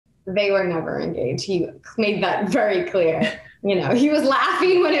They were never engaged. He made that very clear. He was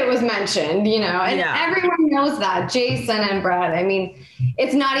laughing when it was mentioned, and everyone knows that. Jason and Brett. I mean,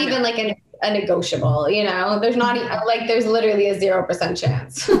 it's not even like a negotiable, there's not like, there's literally a 0%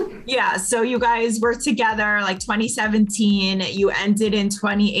 chance. Yeah. So you guys were together like 2017, you ended in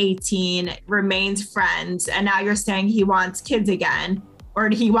 2018, remained friends. And now you're saying he wants kids again, or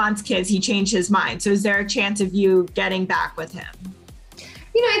he wants kids. He changed his mind. So is there a chance of you getting back with him?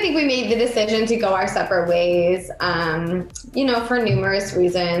 I think we made the decision to go our separate ways, for numerous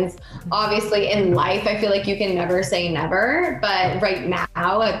reasons. Obviously, in life, I feel like you can never say never. But right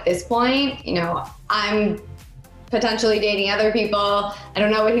now, at this point, I'm potentially dating other people. I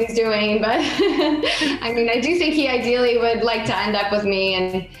don't know what he's doing, but I mean, I do think he ideally would like to end up with me,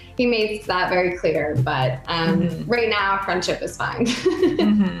 and he makes that very clear. But right now, friendship is fine.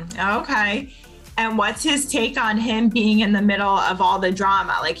 Okay. And what's his take on him being in the middle of all the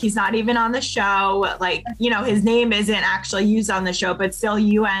drama? Like, he's not even on the show. Like, his name isn't actually used on the show, but still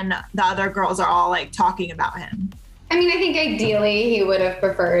you and the other girls are all like talking about him. I mean, I think ideally he would have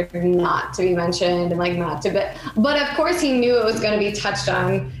preferred not to be mentioned and like not to, but of course he knew it was going to be touched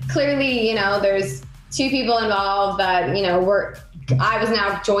on. Clearly, there's two people involved that, I was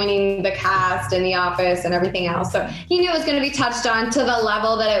now joining the cast in the office and everything else. So he knew it was going to be touched on. To the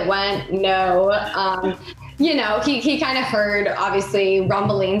level that it went. No, he kind of heard obviously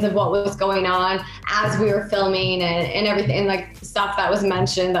rumblings of what was going on as we were filming and everything, and like stuff that was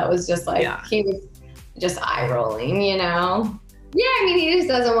mentioned that was just like, he was just eye rolling, Yeah, I mean, he just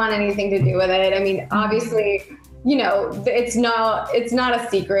doesn't want anything to do with it. I mean, obviously, it's not a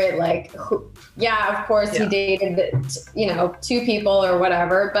secret. Like, of course he dated, two people or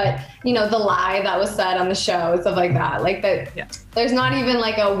whatever, but the lie that was said on the show, stuff like that, like that, there's not even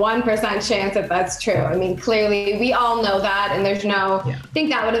like a 1% chance that that's true. I mean, clearly we all know that, and there's I think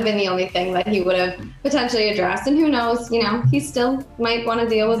that would have been the only thing that he would have potentially addressed, and who knows, he still might want to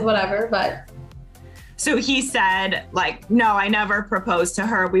deal with whatever, but. So he said, like, no, I never proposed to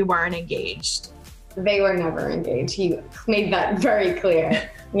her. We weren't engaged. They were never engaged. He made that very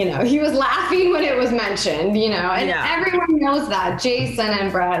clear. He was laughing when it was mentioned, and everyone knows that. Jason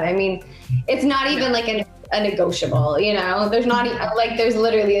and Brett. I mean, it's not even like a negotiable, there's not like, there's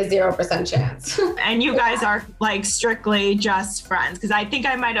literally a 0% chance. And you guys are like strictly just friends. Cause I think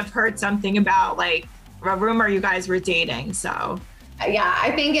I might've heard something about like a rumor you guys were dating. So. Yeah,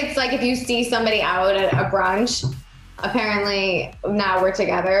 I think it's like if you see somebody out at a brunch, apparently now we're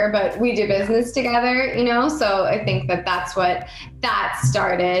together, but we do business together, so I think that's what that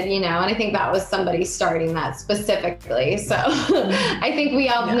started, and I think that was somebody starting that specifically. So I think we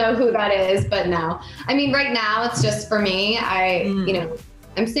all know who that is, but no. I mean, right now it's just for me.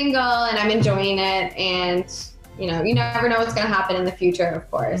 I'm single and I'm enjoying it, and you never know what's going to happen in the future, of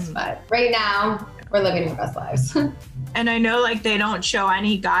course, but right now we're living our best lives. And I know like they don't show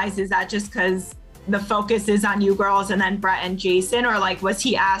any guys. Is that just because the focus is on you girls and then Brett and Jason, or like was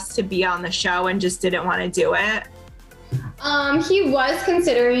he asked to be on the show and just didn't want to do it? He was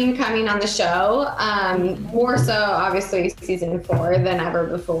considering coming on the show, more so obviously season 4 than ever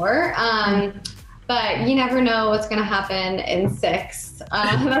before. But you never know what's going to happen in 6.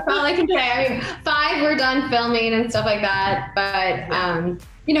 That's all I can say. I mean, 5, we're done filming and stuff like that. But,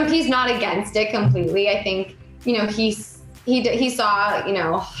 he's not against it completely. I think, he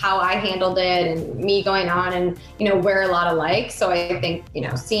saw, how I handled it and me going on, and, we're a lot alike. So I think,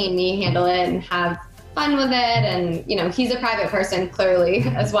 seeing me handle it and have fun with it, and, he's a private person clearly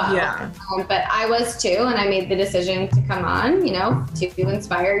as well. But I was too, and I made the decision to come on, to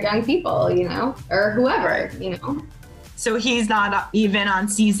inspire young people, or whoever, So he's not even on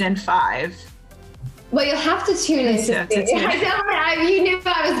season 5. Well, you'll have to tune in to see. You knew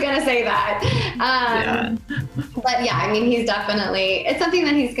I was going to say that. But yeah, I mean, it's something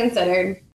that he's considered.